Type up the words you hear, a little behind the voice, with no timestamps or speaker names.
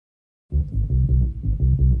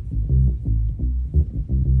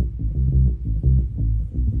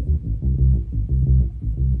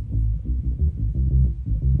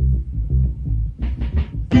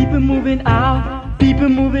People moving out, people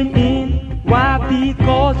moving in. Why?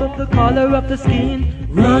 Because of the color of the skin.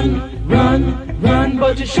 Run, run, run,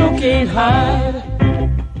 but you sure can't hide.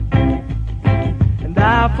 And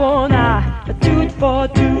eye for an eye, a tooth for a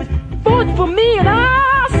tooth. Vote for me and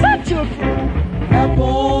I'll set you free. Rap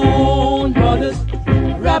on, brothers,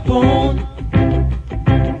 rap on.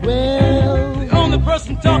 Well, the only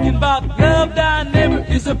person talking about love thy neighbor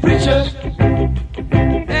is a preacher.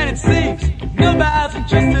 And it seems nobody's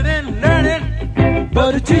interested in learning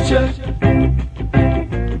but a teacher.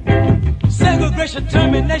 Segregation,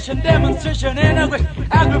 termination, demonstration, integration,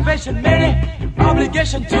 aggravation, many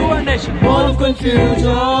obligation to our nation. One of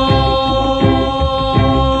confusion.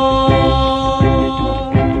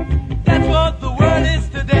 That's what the world is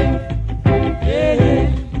today. Yeah.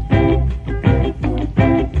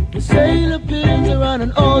 The sailor pins are on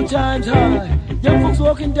an all-time high. Young folks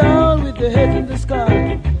walking down with their heads in the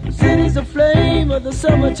sky. Cities aflame of the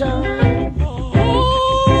summertime.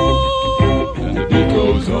 Oh, and the beat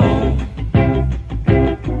goes on.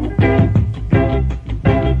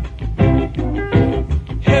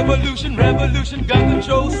 Evolution, revolution, gun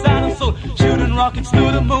control, sound and soul. Shooting rockets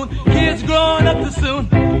to the moon. Kids growing up too soon.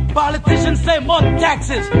 Politicians say more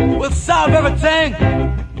taxes will solve everything.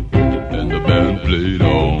 And the band played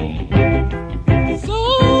on.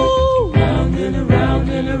 So round and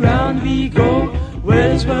around we go.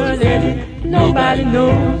 Where's world headed? Nobody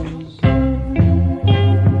knows.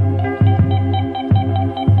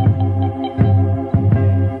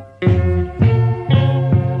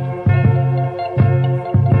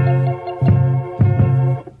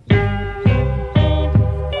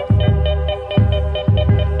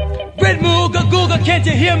 Can't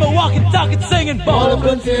you hear me walking, talking, singing? Ball of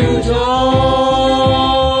confusion.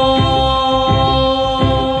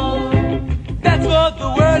 That's what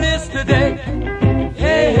the world is today.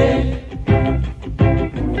 Hey, hey.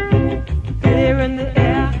 Fear in the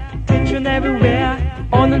air, tension everywhere.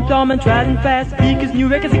 On and on and trying fast, speakers, new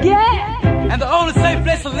records again. And the only safe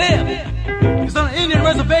place to live is on an Indian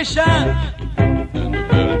reservation. And the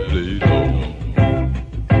band played on.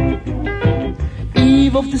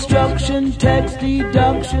 Eve of destruction, tax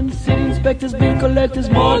deduction, city inspectors, bill collectors,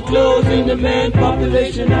 more clothes in demand,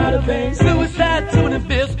 population out of pain. Suicide to the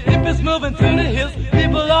bills, hippies moving through the hills,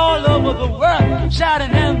 people all over the world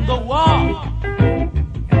shouting in the wall.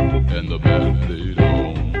 And the band played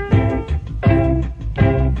on.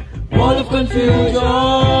 Wall of confusion.